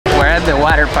the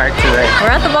water park today.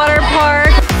 We're at the water park.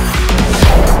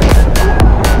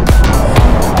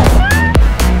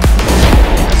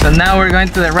 So now we're going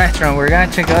to the restaurant. We're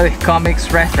gonna check out the comics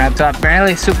restaurant. So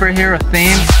apparently superhero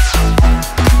theme.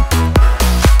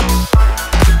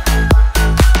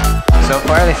 So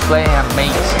far this place is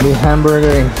amazing. The hamburger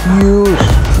is huge.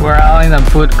 We're all in a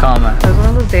food coma. It was one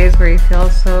of those days where you feel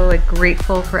so like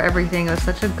grateful for everything. It was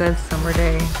such a good summer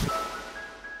day.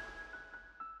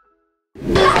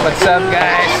 What's up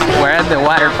guys? We're at the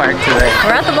water park today.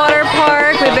 We're at the water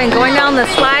park. We've been going down the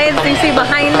slides you see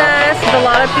behind us. There's a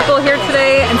lot of people here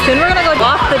today and soon we're gonna go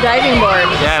off the diving board.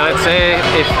 Yeah, let's say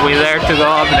if we dare to go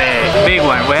up the big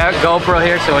one. We have GoPro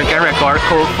here so we can record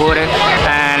cool footage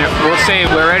and we'll see.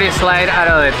 We already slide out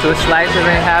of the 2 slides that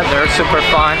they have. They're super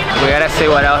fun. We gotta see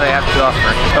what else they have to offer.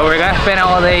 So we're gonna spend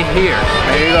all day here.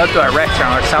 Maybe go to a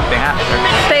restaurant or something after.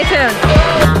 Stay tuned.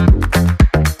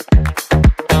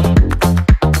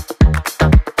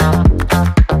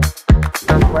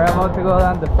 We're about to go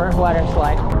down the first water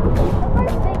slide.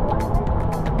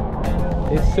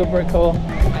 It's super cool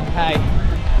and high.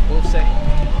 We'll see.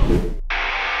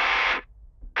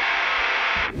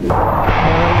 Here we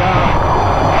go.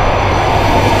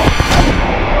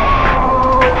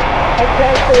 I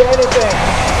can't see anything.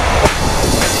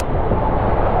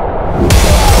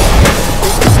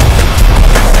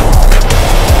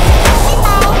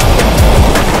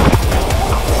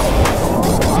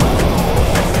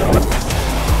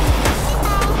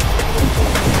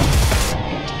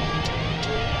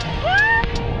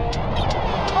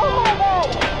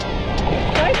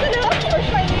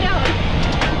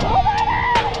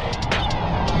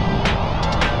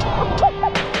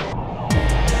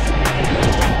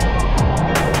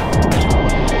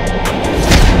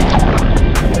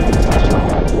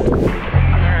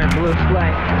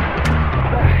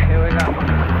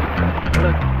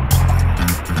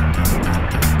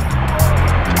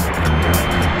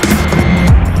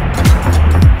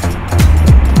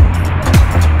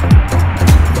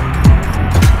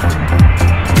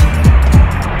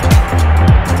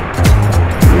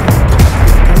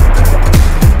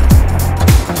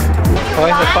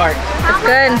 It's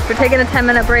good. We're taking a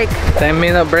 10-minute break.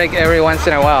 10-minute break every once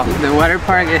in a while. The water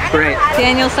park is great.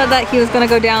 Daniel said that he was gonna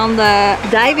go down the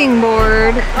diving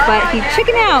board, but he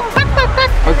chickened out.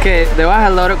 Okay, there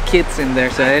was a lot of kids in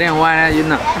there, so they didn't wanna, you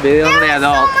know, be the only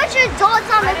adult. There was so much adults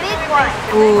on the big one.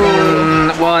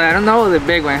 Well, I don't know, the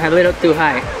big one, a little too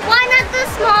high. Why not the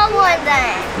small one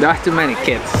then? There was too many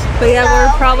kids. But yeah, we're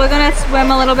probably gonna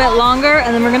swim a little bit longer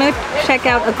and then we're gonna check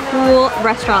out a cool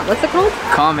restaurant. What's it called?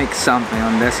 Comic something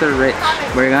on Desert Ridge.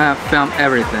 We're gonna film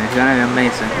everything. It's gonna be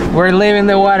amazing. We're leaving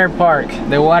the water park.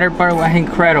 The water park was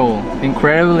incredible.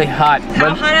 Incredibly hot.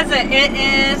 How hot is it? It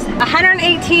is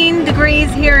 118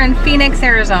 degrees here in Phoenix,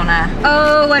 Arizona.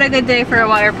 Oh, what a good day for a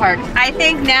water park. I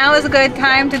think now is a good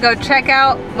time to go check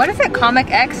out, what is it, Comic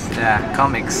X? Yeah,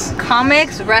 comics.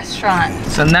 Comics restaurant.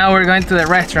 So now we're going to the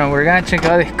restaurant. We're gonna check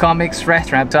out the comics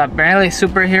restaurant. So apparently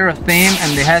superhero theme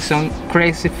and they have some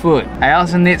crazy food. I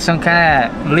also need some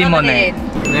kind of lemonade.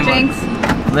 Drinks.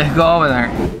 Let's go over there.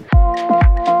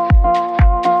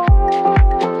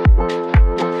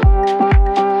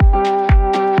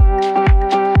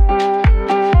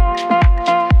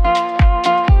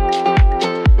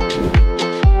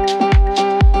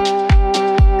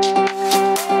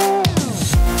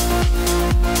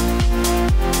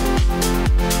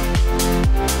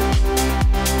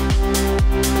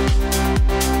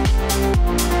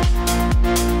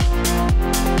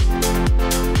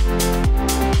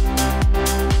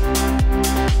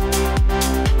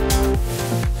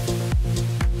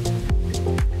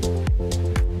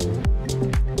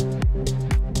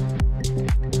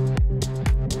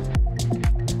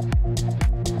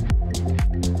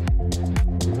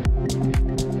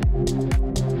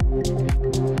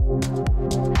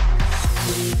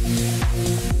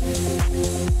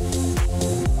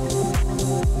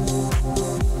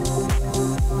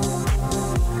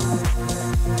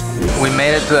 We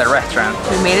made it to the restaurant.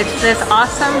 We made it to this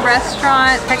awesome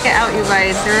restaurant. Check it out, you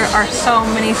guys. There are so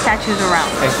many statues around.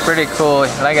 It's pretty cool.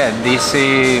 It's like a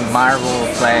DC Marvel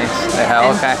place. They have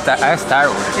all kinds of Star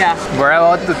Wars. Yeah. We're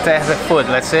about to test the food.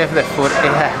 Let's see if the food is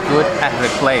as good as the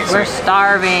place. We're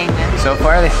starving. So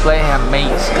far this place is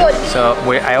amazing. Good. So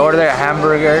I ordered a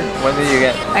hamburger. What did you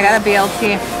get? I got a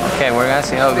BLT. Okay, we're gonna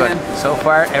see how good. So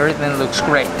far everything looks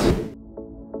great.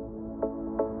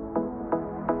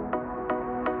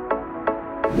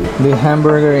 The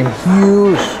hamburger is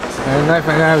huge. I don't know if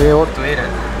I'm gonna be able to eat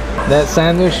it. That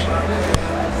sandwich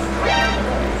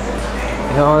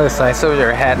is all the size of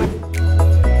your head.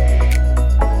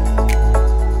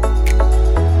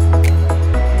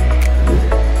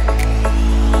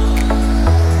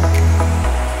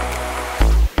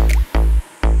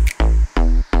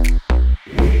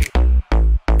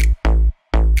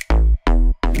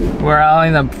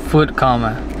 having a food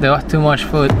coma. There was too much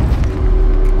food.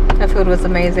 The food was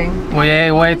amazing. We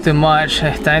ate way too much.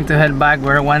 It's time to head back.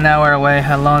 We're 1 hour away,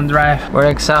 a long drive. We're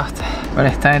exhausted, but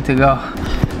it's time to go.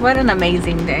 What an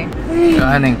amazing day. It was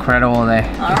an incredible day.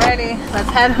 Alrighty, let's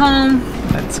head home.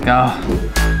 Let's go.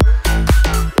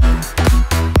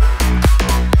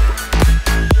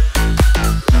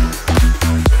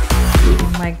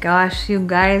 Oh my gosh, you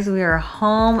guys, we are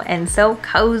home and so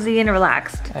cozy and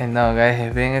relaxed. I know, guys,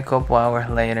 it's been a couple hours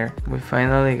later. We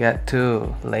finally got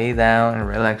to lay down and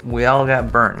relax. We all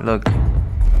got burnt, look.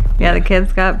 Yeah, the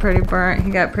kids got pretty burnt.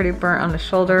 He got pretty burnt on the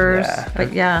shoulders. Yeah.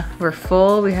 But yeah, we're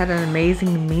full. We had an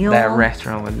amazing meal. That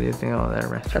restaurant, what do you think of that The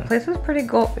restaurant? place was pretty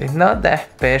cool. It's not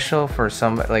that special for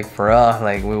somebody, like for us,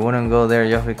 like we wouldn't go there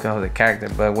just because of the character.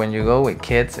 But when you go with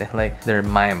kids, it's like they're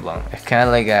mind blown. It's kind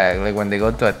of like when they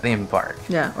go to a theme park.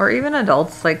 Yeah, or even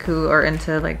adults like who are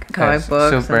into like comic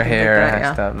books and things like superhero that, and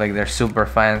yeah. stuff. Like they're super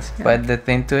fans. Yeah. But the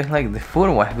thing too is like the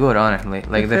food was good, honestly.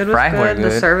 Like the food was fries were good.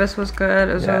 The service was good.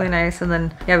 It was Yeah. really nice. And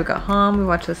then yeah, we got home. We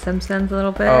watched The Simpsons a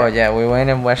little bit. Oh yeah, we went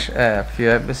and watched a few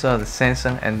episodes of The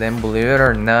Simpsons, and then believe it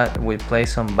or not, we played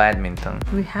some badminton.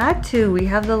 We had to. We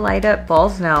have the light up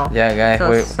balls now. Yeah, guys,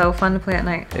 So it's so fun to play at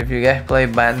night. if you guys play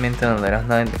badminton, let us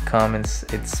know in the comments.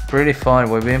 It's pretty fun.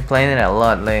 We've been playing it a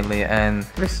lot lately, and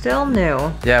We're still new.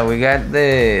 yeah, we got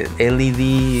the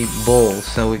LED balls,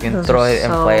 so we can Those throw are it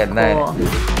and so play at cool.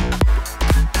 night.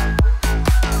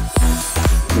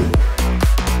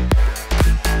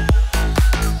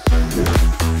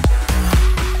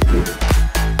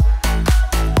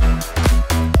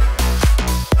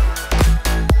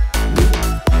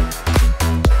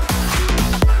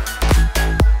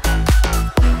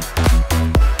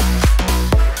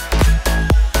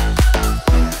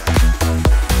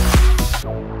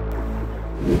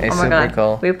 It's Oh my super god.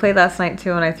 cool. We played last night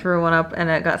too, and I threw one up and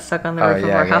it got stuck on the roof of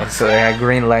our guys. house. So they had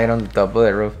green light on the top of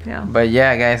the roof. Yeah. But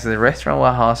yeah, guys, the restaurant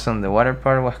was awesome. The water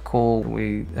park was cool.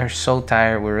 We are so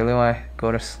tired. We really want to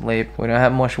go to sleep. We don't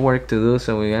have much work to do,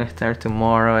 so we're gonna start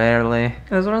tomorrow early.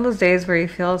 It was one of those days where you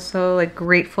feel so like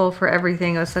grateful for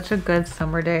everything. It was such a good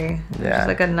summer day. It Yeah. was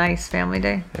like a nice family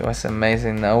day. It was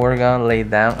amazing. Now we're gonna lay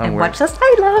down And we're, watch the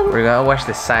silo. we're gonna watch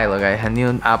the Silo, guys. A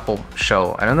new Apple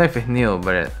show. I don't know if it's new,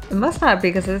 but It must not be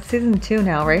because it's season 2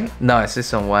 now, right? no, it's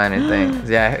season 1, I think.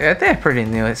 Yeah, I think it's pretty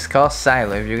new. It's called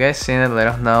Silo. If you guys seen it, let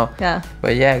us know. Yeah.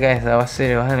 But yeah, guys, that was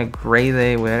it. We had a great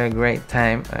day. We had a great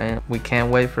time, and we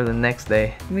can't wait for the next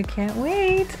day. We can't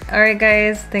wait. All right,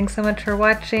 guys. Thanks so much for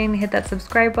watching. Hit that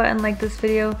subscribe button, like this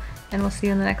video, and we'll see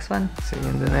you in the next one. See you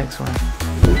in the next one.